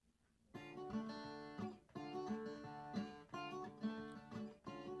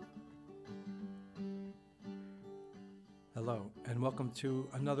Hello, and welcome to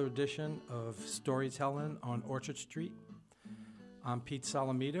another edition of Storytelling on Orchard Street. I'm Pete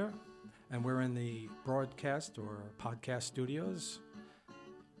Solomita, and we're in the broadcast or podcast studios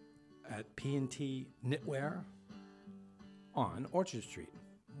at P&T Knitwear on Orchard Street,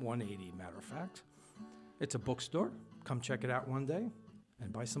 180 matter of fact. It's a bookstore. Come check it out one day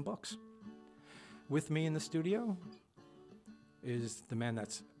and buy some books. With me in the studio is the man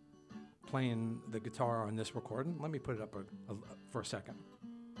that's playing the guitar on this recording. Let me put it up for a second.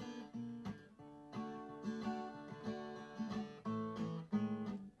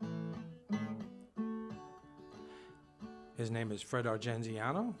 His name is Fred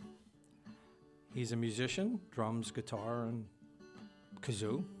Argenziano. He's a musician, drums, guitar, and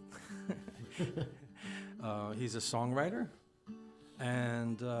kazoo. He's a songwriter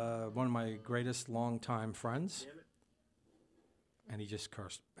and one of my greatest longtime friends. And he just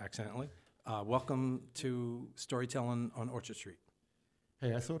cursed accidentally. Welcome to Storytelling on Orchard Street.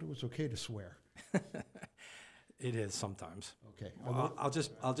 Hey, I thought it was okay to swear. It is sometimes. Okay. I'll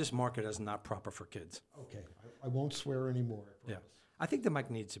just mark it as not proper for kids. Okay. I won't swear anymore. Yeah. I think the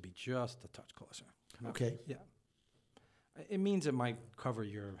mic needs to be just a touch closer. Okay. Yeah. It means it might cover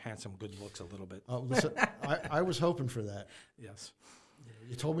your handsome good looks a little bit. Listen, I was hoping for that. Yes.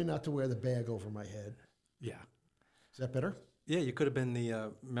 You told me not to wear the bag over my head. Yeah. Is that better? Yeah, you could have been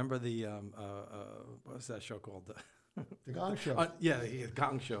the, remember the, what was that show called? The Gong Show. Yeah, the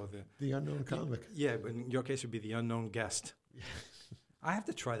Gong Show. The Unknown Comic. Yeah, but in your case it would be the Unknown Guest. I have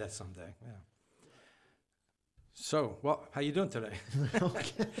to try that someday, yeah. So, well, how you doing today?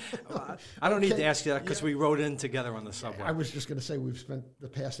 Okay. I don't need to ask you that because we rode in together on the subway. I was just going to say we've spent the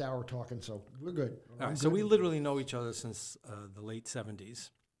past hour talking, so we're good. All right, so we literally know each other since the late 70s.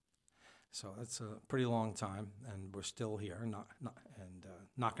 So that's a pretty long time, and we're still here,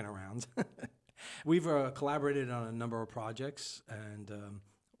 knocking around. We've collaborated on a number of projects, and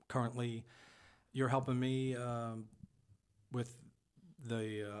currently you're helping me with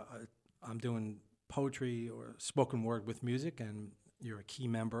I'm doing poetry or spoken word with music, and you're a key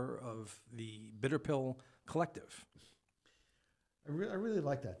member of the Bitter Pill Collective. I really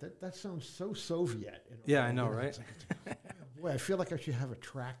like that. That sounds so Soviet. Yeah, I know, right? Boy, I feel like I should have a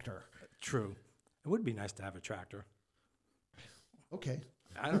tractor. True. It would be nice to have a tractor. Okay.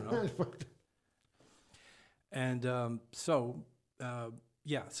 I don't know. And so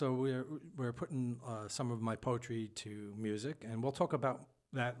we're putting some of my poetry to music, and we'll talk about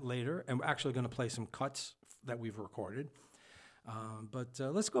that later. And we're actually going to play some cuts that we've recorded. But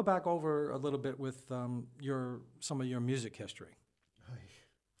let's go back over a little bit with some of your music history.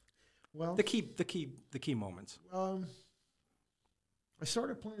 Well, the key moments. I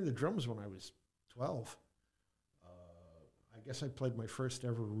started playing the drums when I was 12. I guess I played my first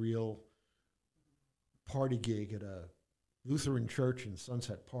ever real party gig at a Lutheran church in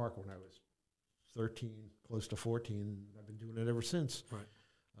Sunset Park when I was 13, close to 14. I've been doing it ever since. Right.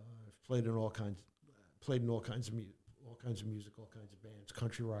 I've played in all kinds of music, all kinds of bands,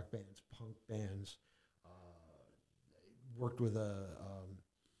 country rock bands, punk bands. Worked with a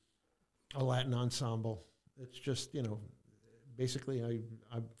Latin ensemble. It's just, basically,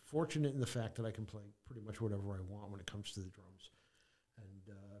 I'm fortunate in the fact that I can play pretty much whatever I want when it comes to the drums.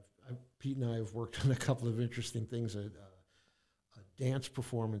 And Pete and I have worked on a couple of interesting things, a dance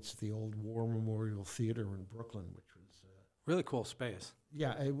performance at the old War Memorial Theater in Brooklyn, which was... really cool space.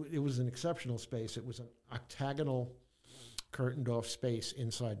 Yeah, it was an exceptional space. It was an octagonal, curtained-off space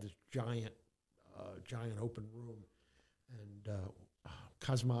inside this giant open room. And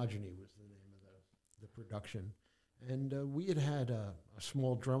Cosmogony was the name of the production. And we had a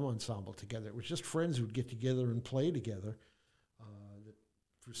small drum ensemble together. It was just friends who'd get together and play together.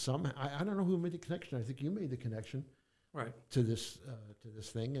 I don't know who made the connection. I think you made the connection, right, to this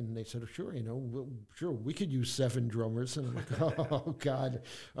thing. And they said, "Sure, sure, we could use 7 drummers." And I'm like, "Oh God,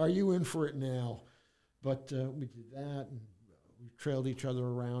 are you in for it now?" But we did that, and we trailed each other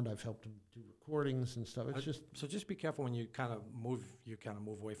around. I've helped them do recordings and stuff. It's so just be careful when you kind of move. You kind of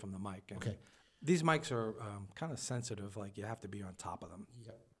move away from the mic. And okay. These mics are kind of sensitive, like you have to be on top of them.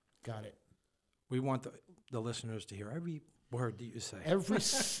 Yep, got it. We want the listeners to hear every word that you say. Every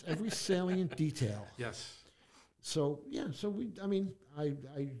salient detail. Yes. So,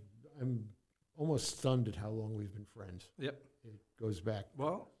 I'm almost stunned at how long we've been friends. Yep. It goes back.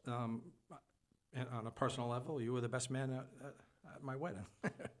 Well, and on a personal level, you were the best man at my wedding.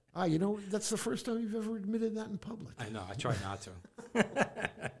 That's the first time you've ever admitted that in public. I know. I try not to.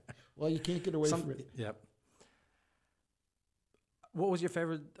 Well, you can't get away from it. Yep. What was your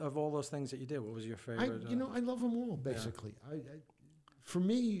favorite of all those things that you did? What was your favorite? I love them all, basically. Yeah. For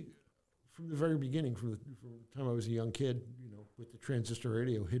me, from the very beginning, from the time I was a young kid, with the transistor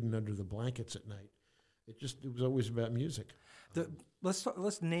radio hidden under the blankets at night, it was always about music.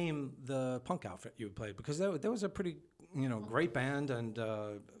 Let's name the punk outfit you played, because that was a pretty great band, and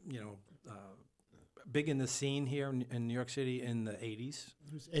big in the scene here in New York City in the 80s.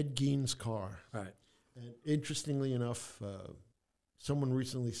 It was Ed Gein's car. Right. And interestingly enough, someone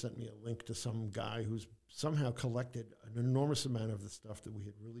recently sent me a link to some guy who's somehow collected an enormous amount of the stuff that we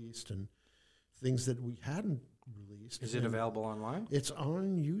had released and things that we hadn't released. Is it available online? It's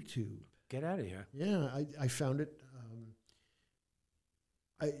on YouTube. Get out of here. Yeah, I found it.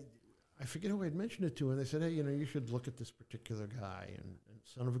 I forget who I had mentioned it to, and they said, hey, you should look at this particular guy. And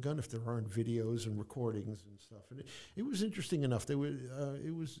son of a gun, if there aren't videos and recordings and stuff. And it was interesting enough. It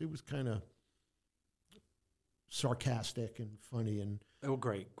was kind of sarcastic and funny, and they were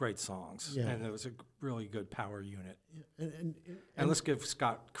great songs. Yeah. And it was a really good power unit. Yeah. And let's give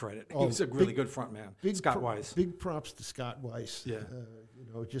Scott credit. He was a really good front man. Scott Weiss. Big props to Scott Weiss. Yeah.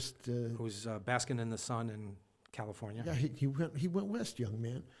 Who's basking in the sun in California. Yeah, he went west, young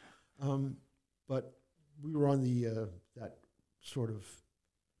man. But we were on the that sort of,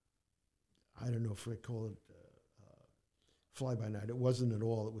 I don't know if I call it fly by night. It wasn't at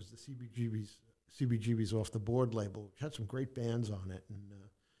all. It was the CBGB's Off the Board label, which had some great bands on it, and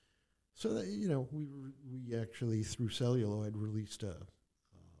so that we actually through Celluloid released a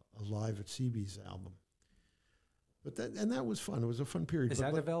live at CB's album. But that was fun. It was a fun period. Is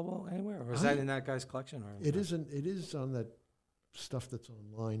that available anywhere, or is that in that guy's collection? Or it isn't. It is on that stuff that's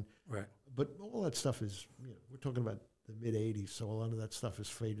online. Right. But all that stuff is, we're talking about the mid '80s, so a lot of that stuff has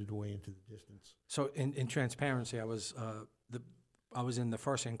faded away into the distance. So in transparency, I was in the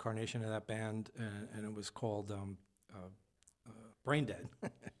first incarnation of that band, and it was called Brain Dead,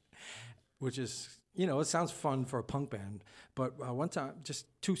 which is, it sounds fun for a punk band. But one time, just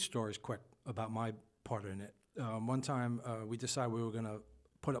two stories quick about my part in it. One time, we decided we were going to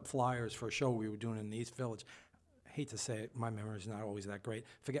put up flyers for a show we were doing in the East Village. I hate to say it, my memory is not always that great.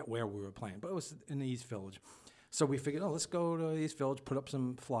 Forget where we were playing, but it was in the East Village. So we figured, let's go to the East Village, put up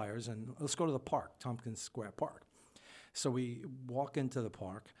some flyers, and let's go to the park, Tompkins Square Park. So we walk into the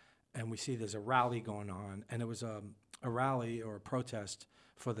park, and we see there's a rally going on, and it was a rally or a protest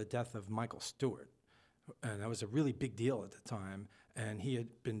for the death of Michael Stewart. And that was a really big deal at the time, and he had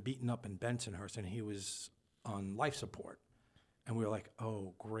been beaten up in Bensonhurst, and he was on life support. And we were like,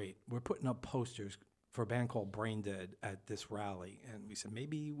 oh, great. We're putting up posters for a band called Brain Dead at this rally. And we said,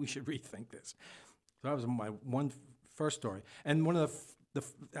 maybe we should rethink this. So that was my first story. And one of the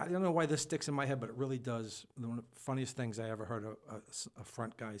I don't know why this sticks in my head, but it really does. One of the funniest things I ever heard a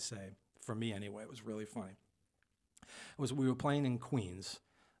front guy say, for me anyway, it was really funny, was we were playing in Queens.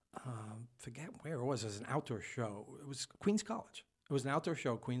 Forget where it was. It was an outdoor show. It was Queens College. It was an outdoor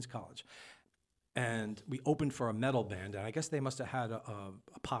show at Queens College. And we opened for a metal band, and I guess they must have had a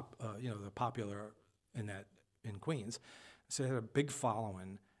pop, they're popular in Queens. So they had a big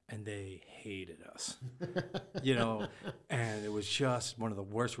following, and they hated us, and it was just one of the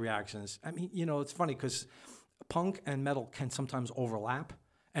worst reactions. I mean, it's funny because punk and metal can sometimes overlap,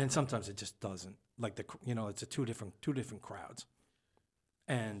 and sometimes it just doesn't. Like it's two different crowds,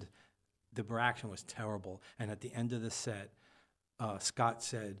 and the reaction was terrible. And at the end of the set, Scott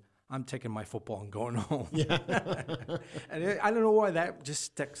said, I'm taking my football and going home. Yeah. And I don't know why that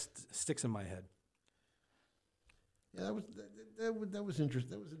just sticks in my head. Yeah, that was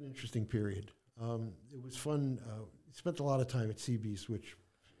interesting. That was an interesting period. It was fun. Spent a lot of time at CB's, which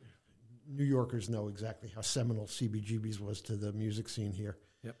New Yorkers know exactly how seminal CBGB's was to the music scene here.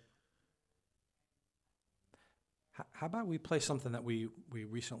 Yep. How about we play something that we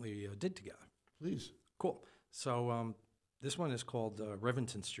recently did together? Please. Cool. So this one is called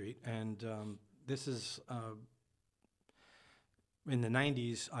Rivington Street, and this is in the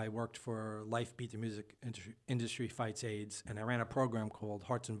 90s. I worked for Life Beat the Music Industry Fights AIDS, and I ran a program called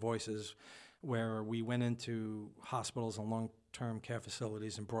Hearts and Voices, where we went into hospitals and long-term care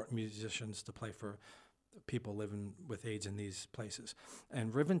facilities and brought musicians to play for people living with AIDS in these places.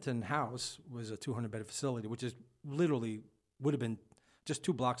 And Rivington House was a 200-bed facility, which is literally would have been just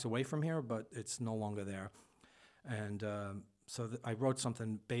 2 blocks away from here, but it's no longer there. And so I wrote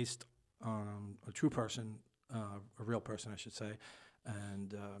something based on a true person, a real person, I should say.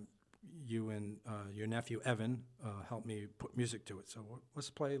 And you and your nephew, Evan, helped me put music to it. So let's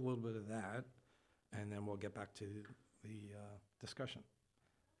play a little bit of that, and then we'll get back to the discussion.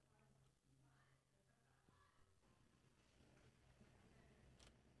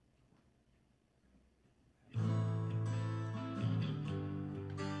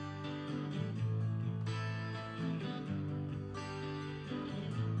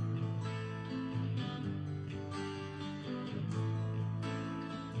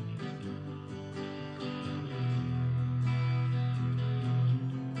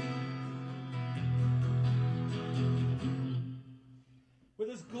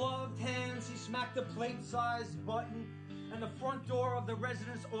 smacked the plate-sized button, and the front door of the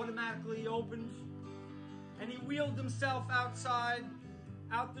residence automatically opened. And he wheeled himself outside,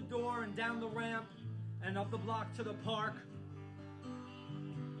 out the door and down the ramp, and up the block to the park.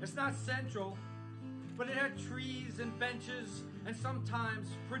 It's not central, but it had trees and benches and sometimes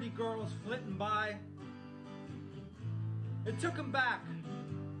pretty girls flitting by. It took him back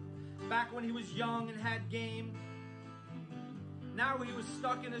when he was young and had game. Now he was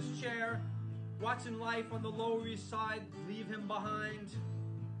stuck in his chair, watching life on the Lower East Side leave him behind.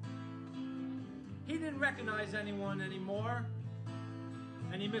 He didn't recognize anyone anymore,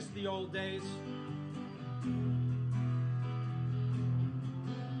 and he missed the old days.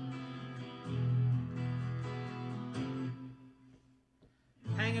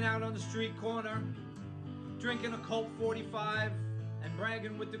 Hanging out on the street corner, drinking a Colt 45 and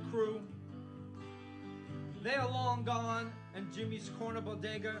bragging with the crew. They are long gone, and Jimmy's Corner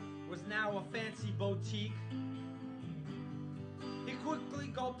Bodega was now a fancy boutique. He quickly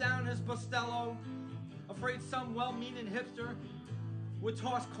gulped down his Bustelo, afraid some well-meaning hipster would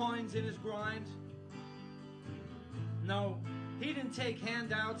toss coins in his grind. No, he didn't take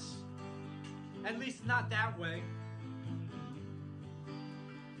handouts, at least not that way.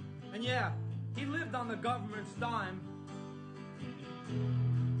 And yeah, he lived on the government's dime,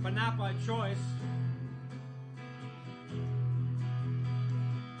 but not by choice.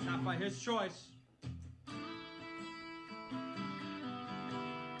 Not by his choice.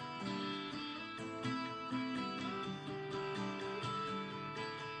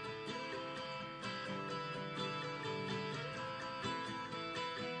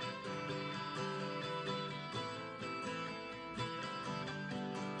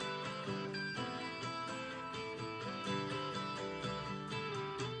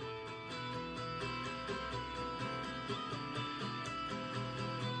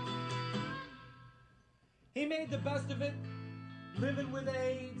 He made the best of it, living with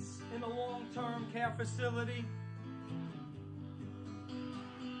AIDS in a long-term care facility.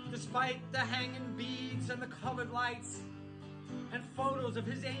 Despite the hanging beads and the colored lights and photos of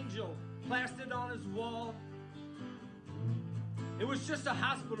his angel plastered on his wall, it was just a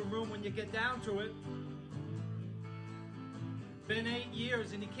hospital room when you get down to it. Been 8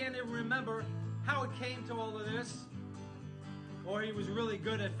 years and he can't even remember how it came to all of this, or he was really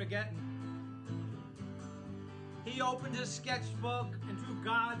good at forgetting. He opened his sketchbook and drew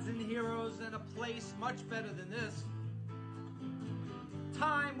gods and heroes and a place much better than this.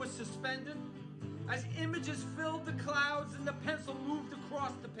 Time was suspended as images filled the clouds and the pencil moved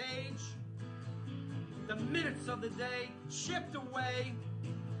across the page. The minutes of the day chipped away.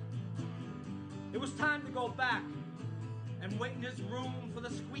 It was time to go back and wait in his room for the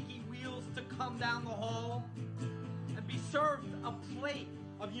squeaky wheels to come down the hall and be served a plate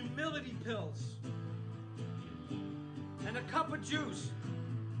of humility pills and a cup of juice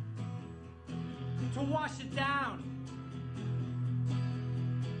to wash it down.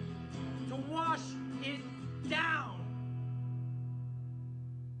 To wash it down.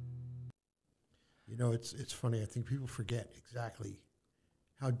 You know, it's funny. I think people forget exactly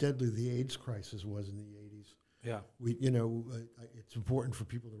how deadly the AIDS crisis was in the 80s. Yeah. It's important for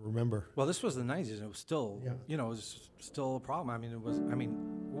people to remember. Well, this was the 90s, and it was still, Yeah. it was still a problem.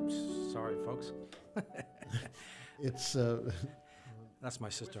 Oops, sorry, folks. It's That's my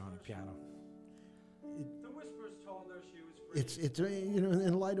sister on the piano. The whispers told her she was free. it's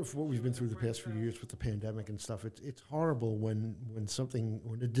in light of what we've been through the past few years with the pandemic and stuff, it's horrible when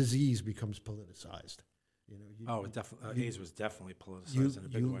a disease becomes politicized. It definitely AIDS was definitely politicized in a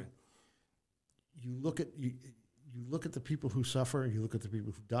big way. You look at the people who suffer, and you look at the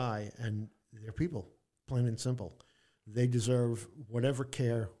people who die, and they're people, plain and simple. They deserve whatever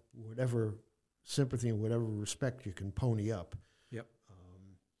care, whatever sympathy, and whatever respect you can pony up. Yep.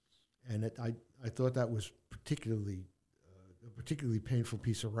 I thought that was a particularly painful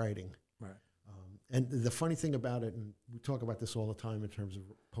piece of writing. Right. And the funny thing about it, and we talk about this all the time in terms of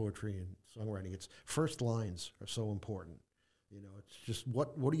poetry and songwriting, it's first lines are so important. It's just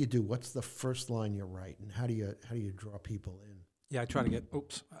what do you do? What's the first line you write, and how do you draw people in? Yeah, I try to get.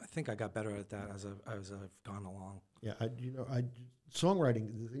 I think I got better at that as I've gone along. Yeah,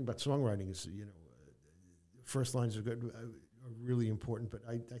 songwriting. The thing about songwriting is, first lines are good, are really important. But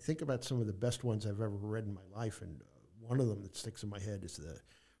I think about some of the best ones I've ever read in my life, and one of them that sticks in my head is the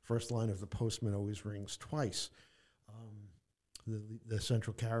first line of "The Postman Always Rings Twice." The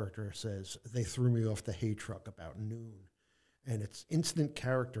central character says, "They threw me off the hay truck about noon." and it's instant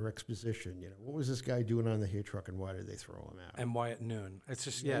character exposition. You know, what was this guy doing on the hay truck, and why did they throw him out? And why at noon? It's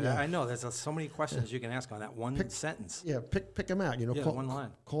just, Yeah. I know. There's so many questions you can ask on that one sentence. Yeah, pick him out. You know, One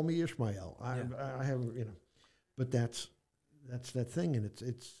line. Call me Ishmael. I have, you know, but that's that thing, and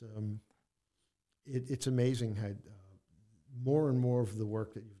it's amazing how more and more of the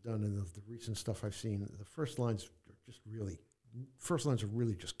work that you've done and the recent stuff I've seen, the first lines are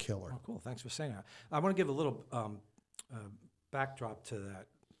really just killer. Oh, cool. Thanks for saying that. I want to give a little backdrop to that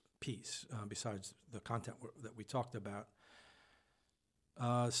piece, besides the content that we talked about.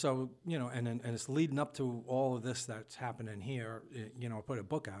 So, you know, and it's leading up to all of this that's happening here. You know, I put a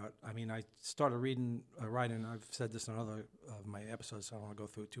book out. I mean, I started writing. I've said this on other of my episodes, so I don't want to go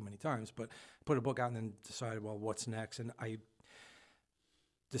through it too many times, but I put a book out and then decided, well, what's next? And I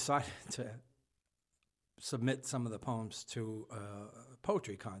decided to submit some of the poems to a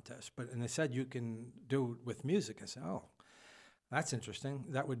poetry contest. And they said you can do it with music. I said, oh, that's interesting.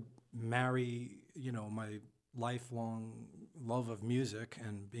 That would marry, you know, my lifelong love of music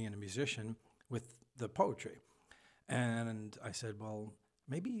and being a musician with the poetry. And I said, well,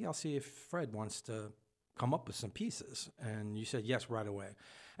 maybe I'll see if Fred wants to come up with some pieces. And you said yes right away.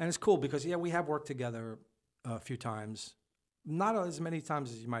 And it's cool because, we have worked together a few times. Not as many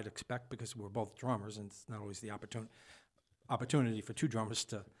times as you might expect because we're both drummers, and it's not always the opportunity for two drummers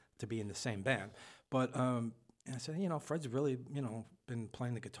to be in the same band. But and I said, you know, Fred's really, you know, been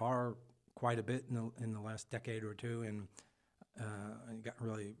playing the guitar quite a bit in the last decade or two, and got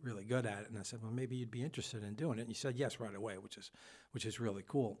really, really good at it. And I said, well, maybe you'd be interested in doing it. And you said yes right away, which is really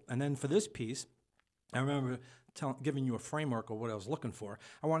cool. And then for this piece, I remember giving you a framework of what I was looking for.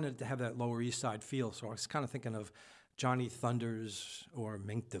 I wanted it to have that Lower East Side feel, so I was kind of thinking of Johnny Thunders or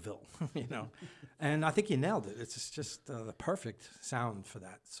Mink DeVille, you know. And I think you nailed it. It's just the perfect sound for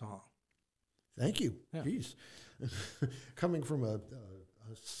that song. Thank you. Yeah. Jeez. Coming from a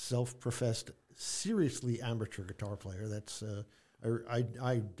self-professed, seriously amateur guitar player, that's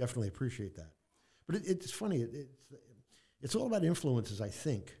I definitely appreciate that. But it's funny. It's all about influences, I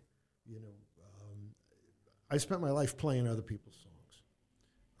think. You know, I spent my life playing other people's songs.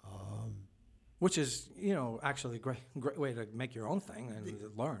 Which is, you know, actually a great way to make your own thing and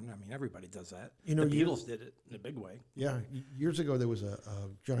learn. I mean, everybody does that. You know, the Beatles did it in a big way. Yeah, years ago there was a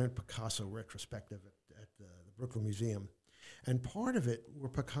giant Picasso retrospective at the Brooklyn Museum, and part of it were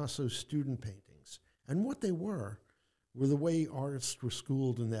Picasso's student paintings. And what they were the way artists were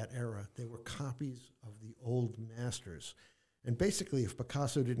schooled in that era. They were copies of the old masters. And basically, if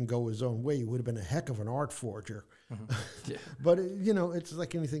Picasso didn't go his own way, he would have been a heck of an art forger. Mm-hmm. Yeah. But, you know, it's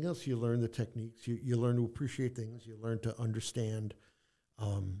like anything else. You learn the techniques. You learn to appreciate things. You learn to understand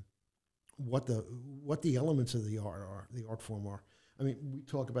what the elements of the art form are. I mean,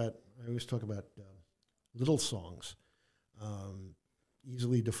 I always talk about little songs,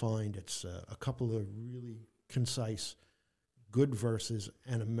 easily defined. It's a couple of really concise, good verses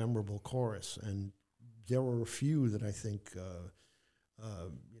and a memorable chorus. And there were a few that I think,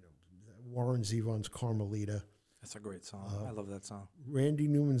 Warren Zevon's Carmelita. That's a great song. I love that song. Randy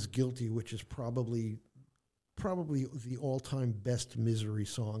Newman's Guilty, which is probably the all-time best misery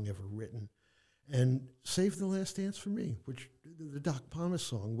song ever written. And Save the Last Dance for Me, which the Doc Pomus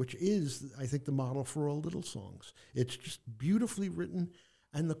song, which is, I think, the model for all little songs. It's just beautifully written,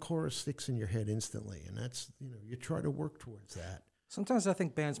 and the chorus sticks in your head instantly. And that's, you try to work towards that. Sometimes I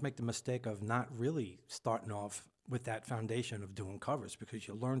think bands make the mistake of not really starting off with that foundation of doing covers, because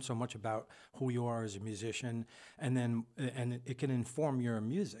you learn so much about who you are as a musician, and it can inform your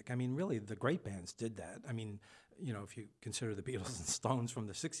music. I mean, really, the great bands did that. I mean, if you consider the Beatles and Stones from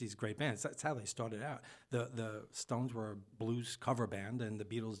the 60s great bands, that's how they started out. The Stones were a blues cover band, and the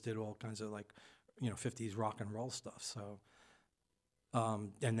Beatles did all kinds of 50s rock and roll stuff. So,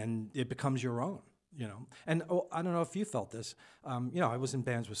 and then it becomes your own. And I don't know if you felt this. I was in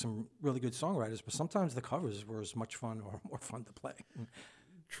bands with some really good songwriters, but sometimes the covers were as much fun or more fun to play.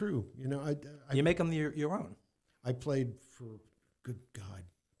 True. You make them your own. I played for, good God,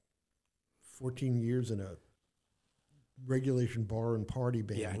 14 years in a regulation bar and party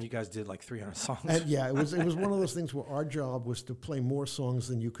band. Yeah, and you guys did 300 songs. And yeah, it was one of those things where our job was to play more songs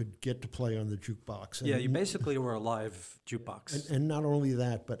than you could get to play on the jukebox. And you basically were a live jukebox. And not only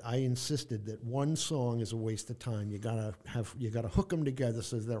that, but I insisted that one song is a waste of time. You gotta hook them together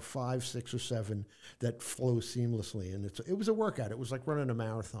so there are 5, 6, or 7 that flow seamlessly. And it was a workout. It was like running a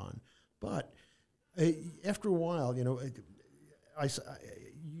marathon. But after a while,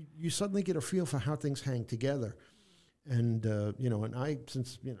 you suddenly get a feel for how things hang together. And and I,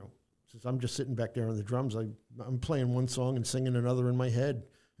 since I'm just sitting back there on the drums, I'm playing one song and singing another in my head,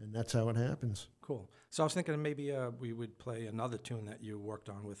 and that's how it happens. Cool. So I was thinking maybe we would play another tune that you worked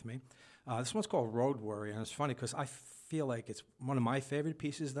on with me. This one's called Road Warrior, and it's funny because I feel like it's one of my favorite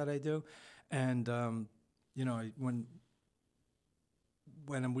pieces that I do. And, you know, when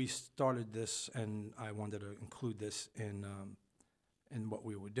we started this and I wanted to include this in what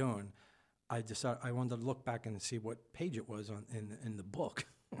we were doing, I decided I wanted to look back and see what page it was in the book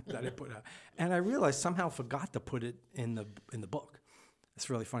that I put out. And I realized somehow forgot to put it in the book. It's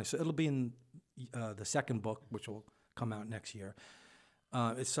really funny. So it'll be in the second book, which will come out next year.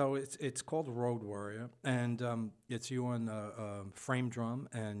 It's called Road Warrior, and it's you on frame drum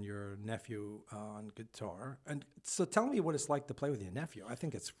and your nephew on guitar. And so tell me what it's like to play with your nephew. I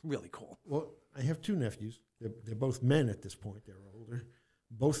think it's really cool. Well, I have two nephews. They're both men at this point. They're older.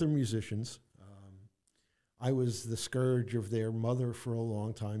 Both are musicians. I was the scourge of their mother for a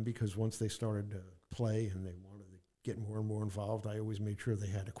long time because once they started to play and they wanted to get more and more involved, I always made sure they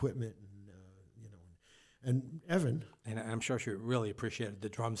had equipment. And Evan. And I'm sure she really appreciated the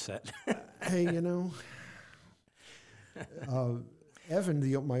drum set. Hey, you know,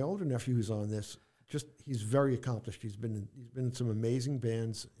 Evan, my older nephew who's on this, he's very accomplished. He's been in some amazing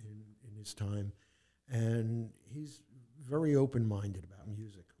bands in his time, and he's very open-minded about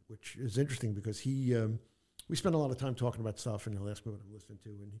music, which is interesting because we spend a lot of time talking about stuff, and he'll ask me what I'm listening to,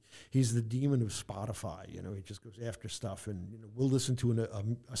 and he's the demon of Spotify. You know, he just goes after stuff, and we'll listen to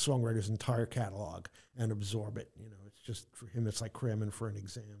a songwriter's entire catalog and absorb it. You know, it's just for him, it's like cramming for an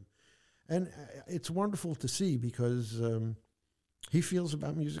exam, and it's wonderful to see because he feels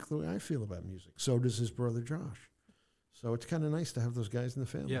about music the way I feel about music. So does his brother Josh. So it's kind of nice to have those guys in the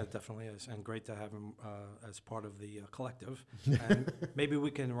family. Yeah, it definitely is, and great to have him as part of the collective. And maybe we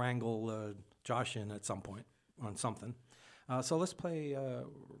can wrangle Josh in at some point on something. So let's play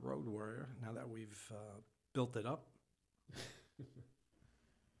Road Warrior now that we've built it up.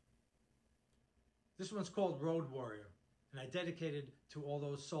 This one's called Road Warrior, and I dedicate it to all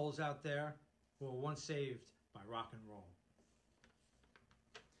those souls out there who were once saved by rock and roll.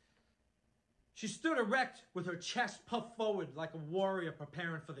 She stood erect with her chest puffed forward like a warrior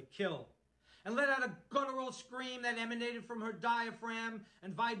preparing for the kill, and let out a guttural scream that emanated from her diaphragm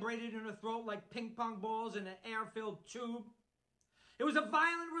and vibrated in her throat like ping pong balls in an air-filled tube. It was a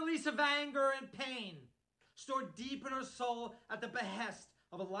violent release of anger and pain, stored deep in her soul at the behest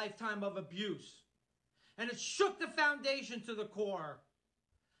of a lifetime of abuse. And it shook the foundation to the core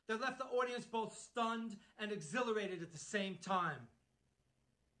that left the audience both stunned and exhilarated at the same time.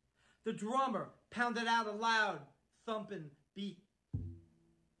 The drummer pounded out a loud, thumping beat.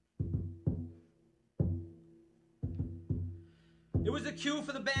 It was a cue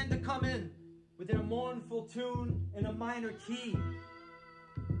for the band to come in with their mournful tune in a minor key.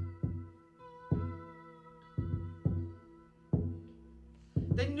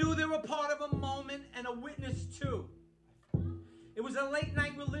 They knew they were part of a moment and a witness too. It was a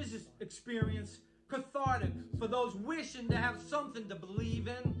late-night religious experience, cathartic for those wishing to have something to believe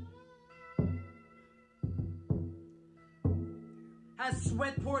in. As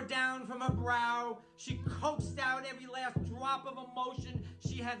sweat poured down from her brow, she coaxed out every last drop of emotion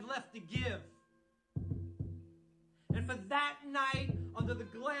she had left to give. And for that night, under the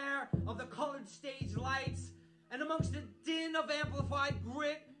glare of the colored stage lights, and amongst the din of amplified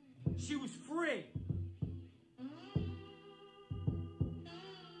grit, she was free.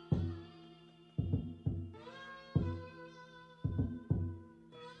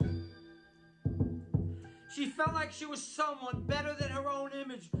 She felt like she was someone better than her own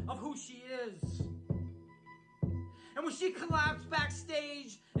image of who she is. And when she collapsed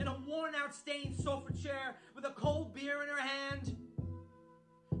backstage in a worn-out stained sofa chair with a cold beer in her hand,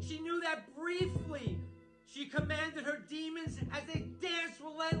 she knew that briefly she commanded her demons as they danced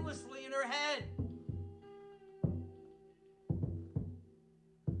relentlessly in her head.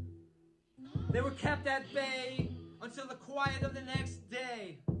 They were kept at bay until the quiet of the next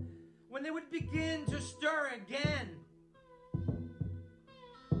day, when they would begin to stir again.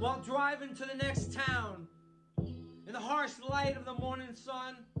 While driving to the next town, in the harsh light of the morning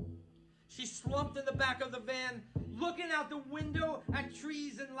sun, she slumped in the back of the van, looking out the window at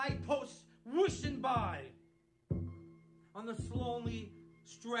trees and light posts whooshing by on the slowly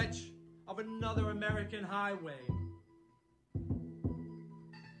stretch of another American highway.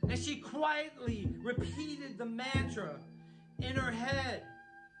 And she quietly repeated the mantra in her head.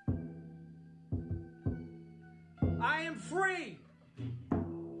 I am free.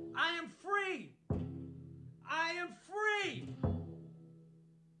 I am free. I am free.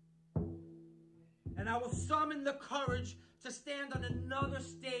 And I will summon the courage to stand on another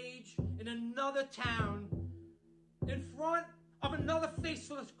stage in another town in front of another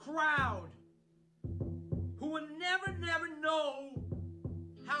faceless crowd who will never, never know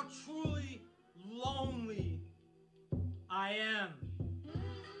how truly lonely I am.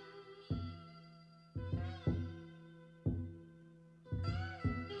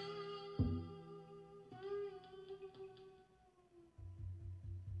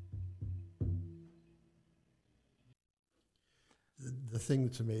 The thing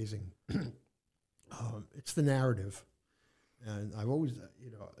that's amazing, it's the narrative, and I've always,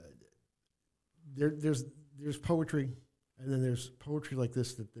 there's poetry, and then there's poetry like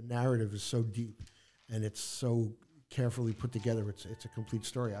this that the narrative is so deep, and it's so carefully put together. It's a complete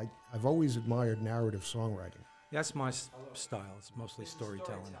story. I've always admired narrative songwriting. That's my style. It's mostly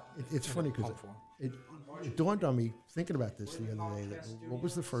storytelling. It's funny because it dawned on me thinking about this the other day that what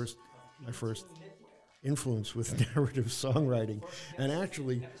was my first influence with narrative songwriting, and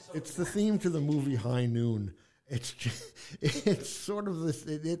actually it's the theme to the movie High Noon. It's sort of this,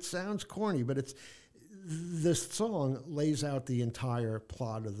 it sounds corny, but this song lays out the entire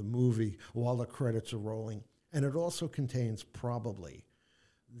plot of the movie while the credits are rolling, and it also contains probably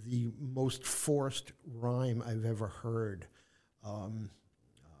the most forced rhyme I've ever heard. The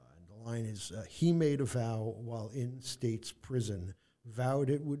line is, he made a vow while in state's prison,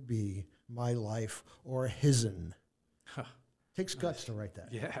 vowed it would be my life or his'n. Huh. Takes guts to write that.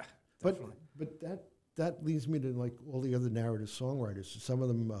 Yeah, But definitely. that leads me to like all the other narrative songwriters. Some of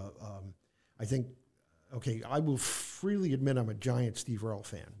them, I think, okay, I will freely admit I'm a giant Steve Earle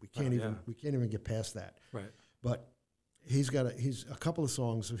fan. We can't even get past that. Right. But he's a couple of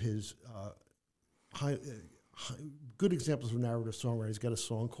songs of his good examples of narrative songwriting. He's got a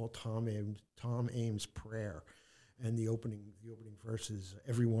song called Tom Ames' Prayer. And the opening verse is,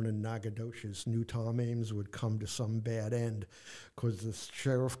 everyone in Nacogdoches knew Tom Ames would come to some bad end because the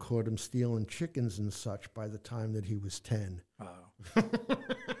sheriff caught him stealing chickens and such by the time that he was 10. Oh.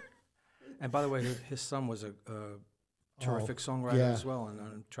 And by the way, his son was a terrific songwriter as well,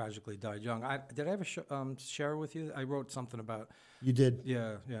 and tragically died young. Did I ever share with you? I wrote something about... You did?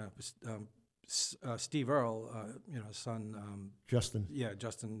 Yeah. Steve Earle, his son... Justin. Yeah,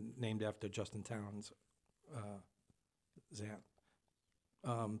 Justin, named after Justin Towns. Zant.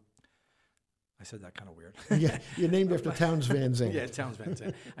 I said that kind of weird. Yeah, you're named after Towns Van Zandt. Yeah, Towns Van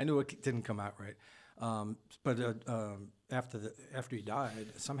Zandt. I knew it didn't come out right. But after he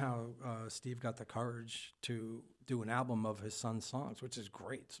died, somehow Steve got the courage to do an album of his son's songs, which is a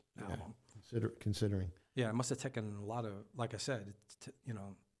great album. Considering. Yeah, it must have taken a lot of, like I said,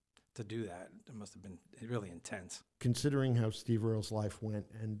 to do that. It must have been really intense. Considering how Steve Earle's life went,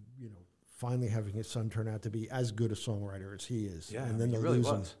 and finally having his son turn out to be as good a songwriter as he is. Yeah, and then he really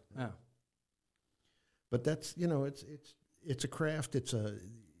was. Yeah. But that's, it's a craft.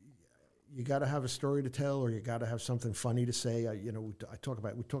 You got to have a story to tell, or you got to have something funny to say. We talked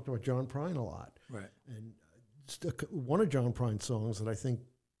about John Prine a lot. Right. And one of John Prine's songs that I think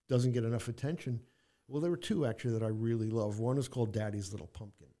doesn't get enough attention, well, there were two actually that I really love. One is called Daddy's Little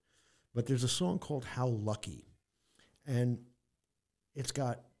Pumpkin. But there's a song called How Lucky. And it's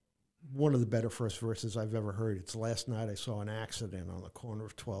got one of the better first verses I've ever heard. It's, last night I saw an accident on the corner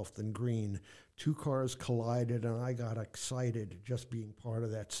of 12th and Green. Two cars collided, and I got excited just being part of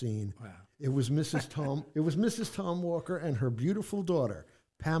that scene. Wow. It was Mrs. Tom Walker and her beautiful daughter,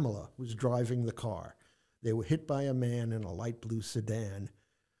 Pamela, was driving the car. They were hit by a man in a light blue sedan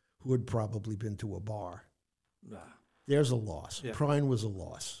who had probably been to a bar. There's a loss. Yeah. Prine was a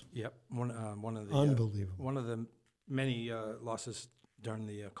loss. Yep. One of the unbelievable. One of the many losses during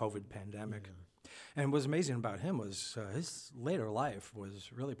the COVID pandemic. Yeah. And what's amazing about him was his later life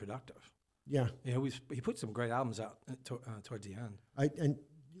was really productive. Yeah. He put some great albums out towards the end. And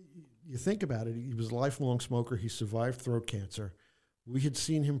you think about it, he was a lifelong smoker. He survived throat cancer. We had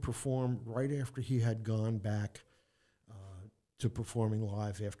seen him perform right after he had gone back to performing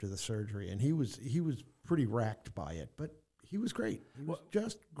live after the surgery. And he was pretty racked by it, but he was great. He was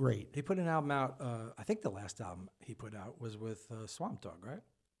just great. He put an album out, I think the last album he put out was with Swamp Dogg, right?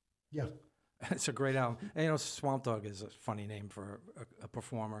 Yeah. It's a great album. And, Swamp Dogg is a funny name for a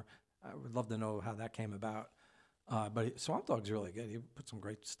performer. I would love to know how that came about. But Swamp Dogg's really good. He put some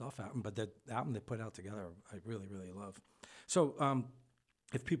great stuff out. But the album they put out together, I really, really love. So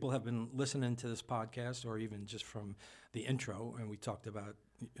if people have been listening to this podcast, or even just from the intro, and we talked about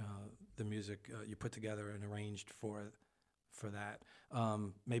the music you put together and arranged for that,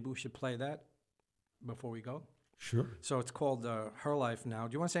 maybe we should play that before we go. Sure. So it's called Her Life Now.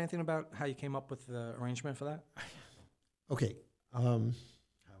 Do you want to say anything about how you came up with the arrangement for that? Okay. How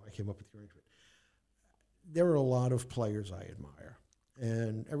I came up with the arrangement. There are a lot of players I admire.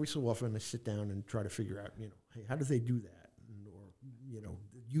 And every so often I sit down and try to figure out, hey, how do they do that?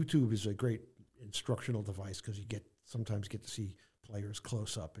 YouTube is a great instructional device because you sometimes get to see players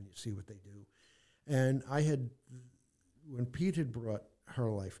close up and you see what they do. And when Pete had brought Her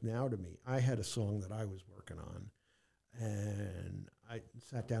Life Now to me, I had a song that I was working on, and I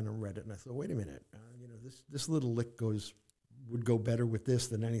sat down and read it, and I thought, wait a minute, this little lick would go better with this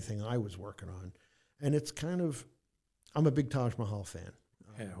than anything I was working on. And it's I'm a big Taj Mahal fan.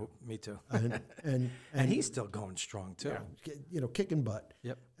 Yeah, me too. And he's still going strong too. Kicking butt.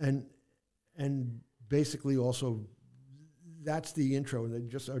 Yep. And basically also, that's the intro. And I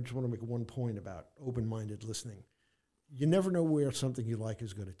just want to make one point about open-minded listening. You never know where something you like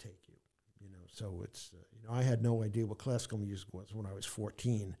is going to take you. So it's I had no idea what classical music was when I was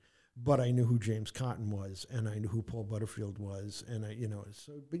 14, but I knew who James Cotton was, and I knew who Paul Butterfield was, and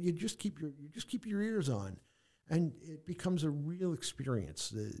but you just keep your ears on, and it becomes a real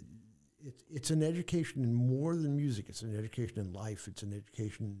experience. It's an education in more than music. It's an education in life. It's an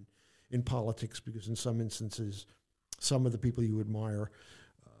education in politics, because in some instances, some of the people you admire,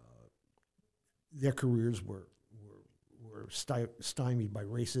 their careers were stymied by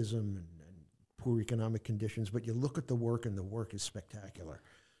racism and poor economic conditions, but you look at the work, and the work is spectacular.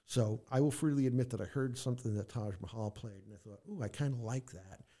 So I will freely admit that I heard something that Taj Mahal played, and I thought, ooh, I kind of like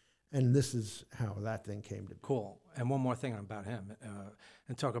that. And this is how that thing came to be. Cool. And one more thing about him,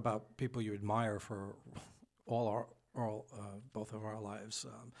 and talk about people you admire for both of our lives.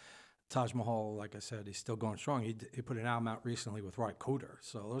 Taj Mahal, like I said, he's still going strong. He put an album out recently with Ry Cooder.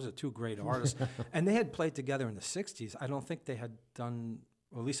 So those are two great artists. And they had played together in the 60s. I don't think they had done,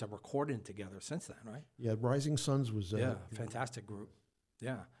 or at least a recording together since then, right? Yeah, Rising Suns was... fantastic group.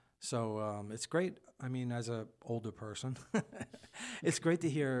 Yeah. So it's great. I mean, as an older person, it's great to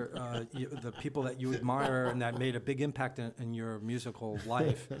hear the people that you admire and that made a big impact in your musical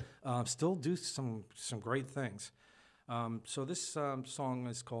life still do some great things. So this song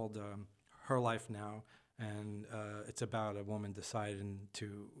is called Her Life Now, and it's about a woman deciding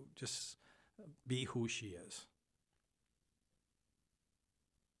to just be who she is.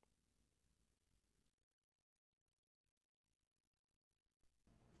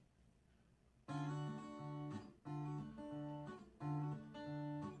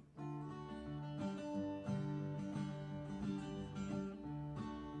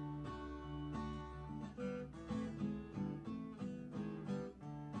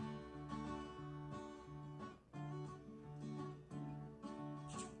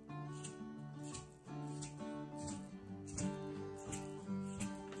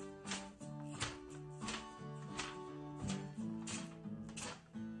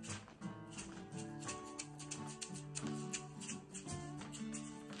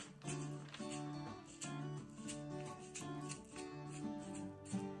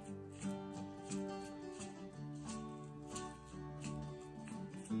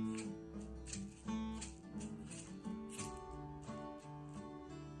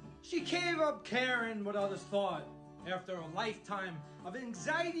 She gave up caring what others thought after a lifetime of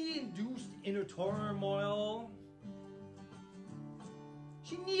anxiety-induced inner turmoil.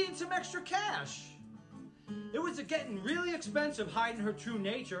 She needed some extra cash. It was getting really expensive hiding her true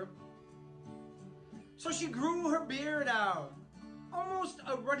nature. So she grew her beard out, almost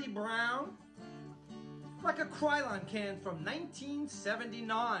a ruddy brown, like a Krylon can from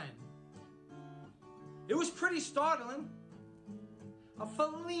 1979. It was pretty startling. A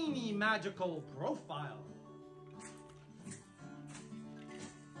Fellini magical profile.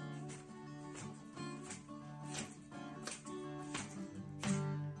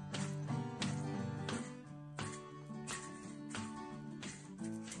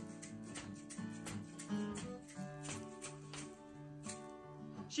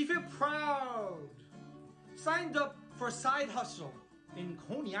 She felt proud. Signed up for a side hustle in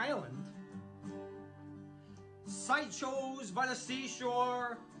Coney Island. Sideshows by the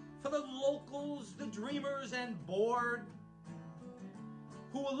seashore for the locals, the dreamers, and bored,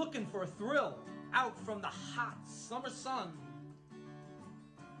 who were looking for a thrill out from the hot summer sun.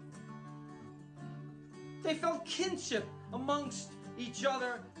 They felt kinship amongst each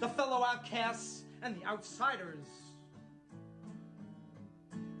other, the fellow outcasts and the outsiders,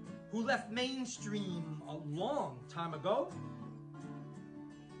 who left mainstream a long time ago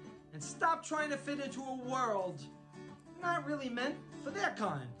and stopped trying to fit into a world not really meant for their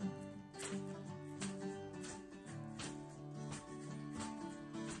kind.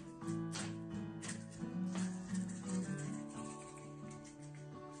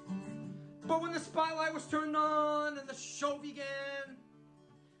 But when the spotlight was turned on and the show began,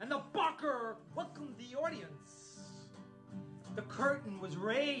 and the barker welcomed the audience, the curtain was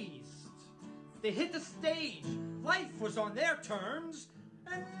raised, They hit the stage. Life was on their terms,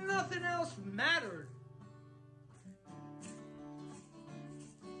 and nothing else mattered.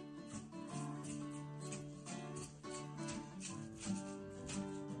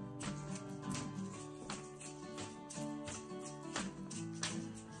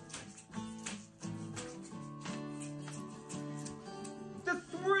 The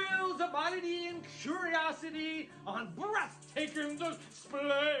thrills of oddity and curiosity on breathtaking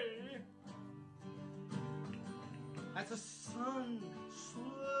display. As the sun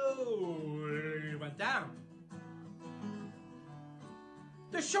slowly went down,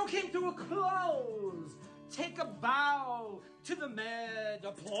 the show came to a close. Take a bow to the mad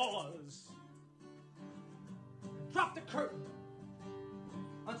applause. Drop the curtain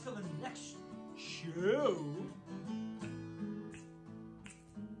until the next show.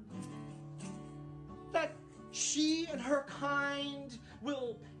 That she and her kind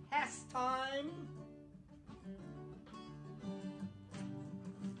will pass time.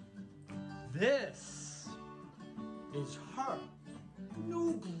 This is her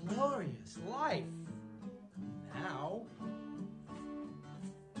new glorious life. Now,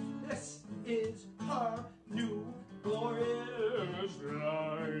 this is her new glorious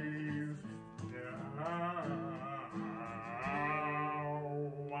life. Now.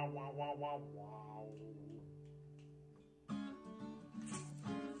 Wow, wow, wow, wow, wow.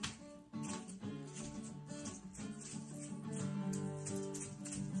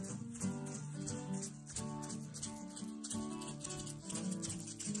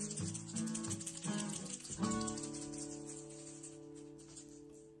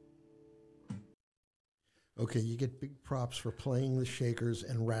 Okay, you get big props for playing the shakers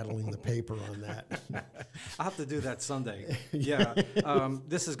and rattling the paper on that. I'll have to do that Sunday. Yeah,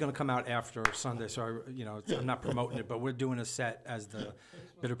 this is going to come out after Sunday, so I'm not promoting it, but we're doing a set as the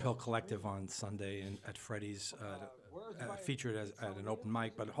Bitter Pill Collective on Sunday at Freddie's, featured at an open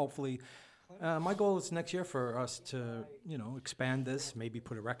mic. But hopefully, my goal is next year for us to, expand this, maybe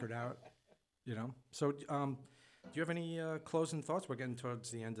put a record out. So, do you have any closing thoughts? We're getting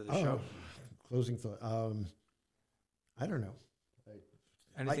towards the end of the show. Closing thought. I don't know.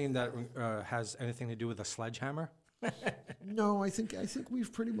 Anything that has anything to do with a sledgehammer? No, I think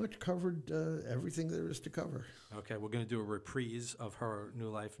we've pretty much covered everything there is to cover. Okay, we're going to do a reprise of her new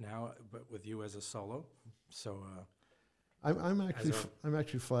life now, but with you as a solo. So, I'm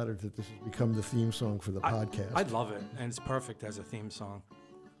actually flattered that this has become the theme song for the podcast. I'd love it, and it's perfect as a theme song.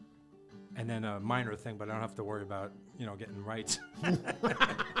 And then a minor thing, but I don't have to worry about getting rights.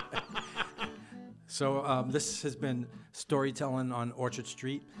 So this has been Storytelling on Orchard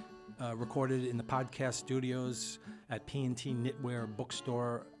Street, recorded in the podcast studios at P&T Knitwear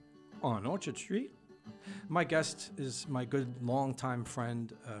Bookstore on Orchard Street. My guest is my good longtime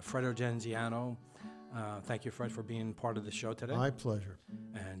friend, Fred Argenziano. Thank you, Fred, for being part of the show today. My pleasure.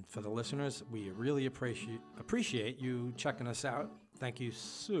 And for the listeners, we really appreciate you checking us out. Thank you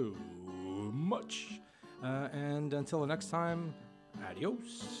so much. And until the next time,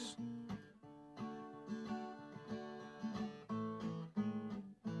 adios.